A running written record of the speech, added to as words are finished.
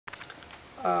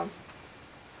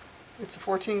It's a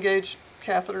 14 gauge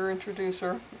catheter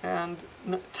introducer, and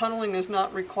tunneling is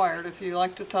not required. If you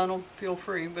like to tunnel, feel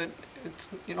free, but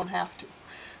you don't have to.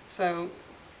 So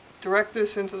direct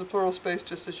this into the pleural space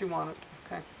just as you want it.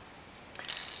 Okay.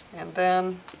 And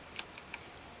then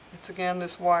it's again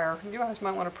this wire. You guys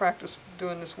might want to practice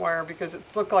doing this wire because it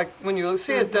looks like when you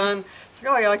see it done, it's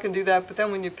like, oh yeah, I can do that. But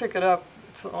then when you pick it up,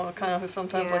 it's kind of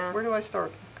sometimes like, where do I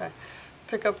start? Okay.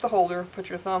 Pick up the holder, put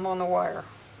your thumb on the wire,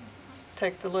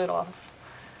 take the lid off,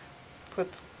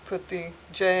 put the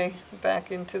J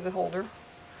back into the holder,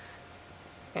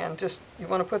 and just, you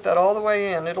want to put that all the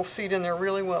way in. It'll seat in there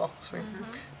really well. See?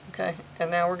 Okay, and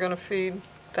now we're going to feed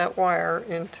that wire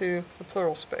into the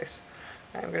pleural space.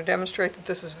 I'm going to demonstrate that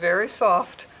this is very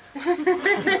soft.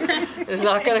 It's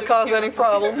not going to cause any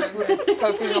problems with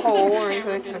poking the hole or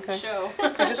anything. Okay,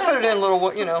 you just put it in a little,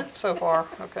 so far.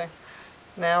 Okay,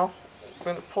 now we're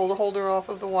going to pull the holder off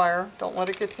of the wire. Don't let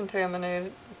it get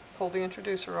contaminated. Pull the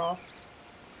introducer off.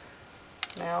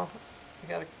 Now you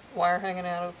got a wire hanging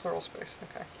out of the pleural space.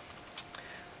 Okay.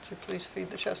 Would you please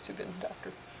feed the chest tube in,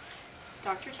 Doctor?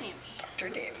 Dr. Tammy. Dr.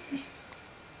 Tammy.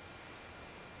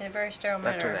 In a very sterile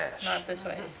manner, not this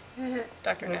way.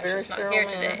 Dr. Nash is not here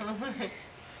today.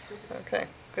 Okay,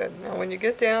 good. Now when you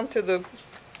get down to the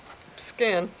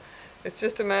skin, it's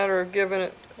just a matter of giving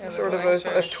it sort of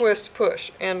a twist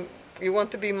push. And you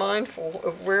want to be mindful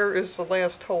of where is the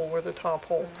last hole, where the top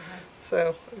hole.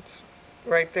 So it's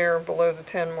right there below the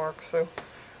 10 mark. So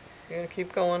you're going to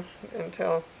keep going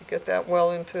until you get that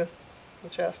well into the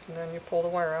chest, and then you pull the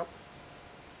wire out.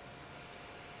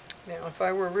 Now if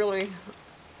I were really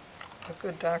a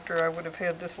good doctor, I would have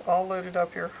had this all loaded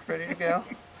up here, ready to go.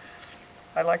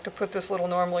 I like to put this little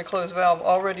normally closed valve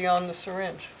already on the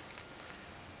syringe.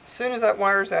 As soon as that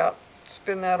wire's out,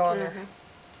 spin that on there.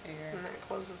 And that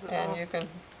closes it And off. you can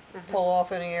pull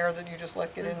off any air that you just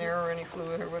let get in there, or any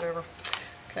fluid or whatever.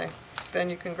 Okay, then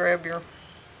you can grab your,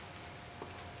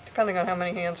 depending on how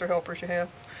many hands or helpers you have,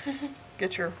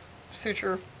 get your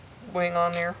suture wing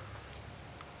on there.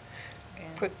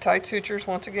 Put tight sutures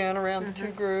once again around the 2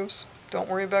 grooves. Don't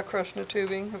worry about crushing the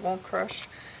tubing, it won't crush.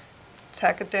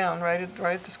 Tack it down right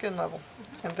at the skin level.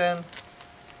 And then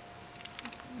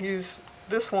use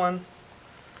this one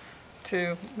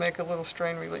to make a little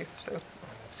strain relief. So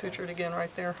suture it again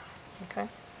right there. Okay.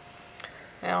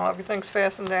 Now everything's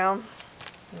fastened down.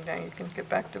 And now you can get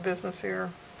back to business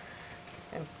here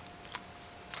and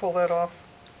pull that off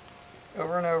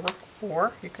over and over.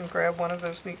 Or you can grab one of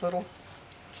those neat little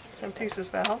Centesis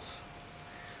valves,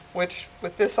 which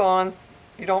with this on,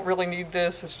 you don't really need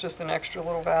this. It's just an extra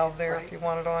little valve there. If you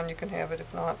want it on, you can have it.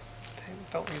 If not,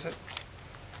 don't use it.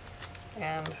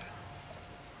 And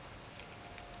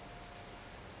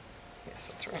yes,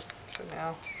 that's right. So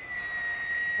now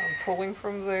I'm pulling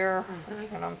from there,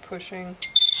 and I'm pushing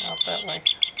out that way.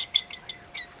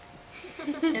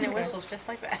 And it whistles just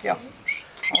like that. Yeah.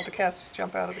 All the cats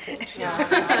jump out of the cage.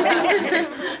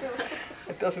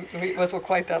 It doesn't whistle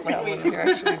quite that loud when you're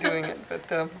actually doing it,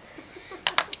 but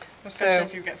Especially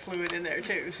if you've got fluid in there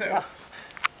too. So, yeah.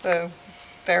 So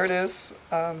there it is.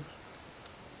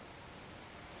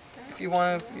 If you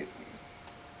want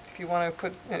to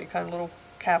put any kind of little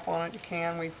cap on it, you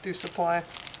can. We do supply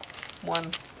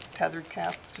one tethered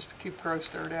cap just to keep gross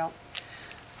dirt out.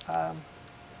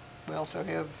 We also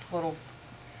have little,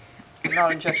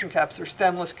 not injection caps, they're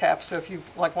stemless caps. So if you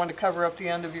want to cover up the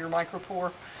end of your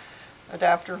micropore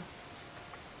adapter,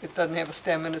 it doesn't have a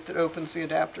stem in it that opens the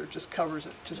adapter, it just covers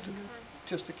it,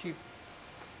 just to keep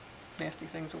nasty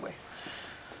things away.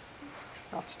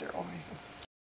 Not sterile or anything.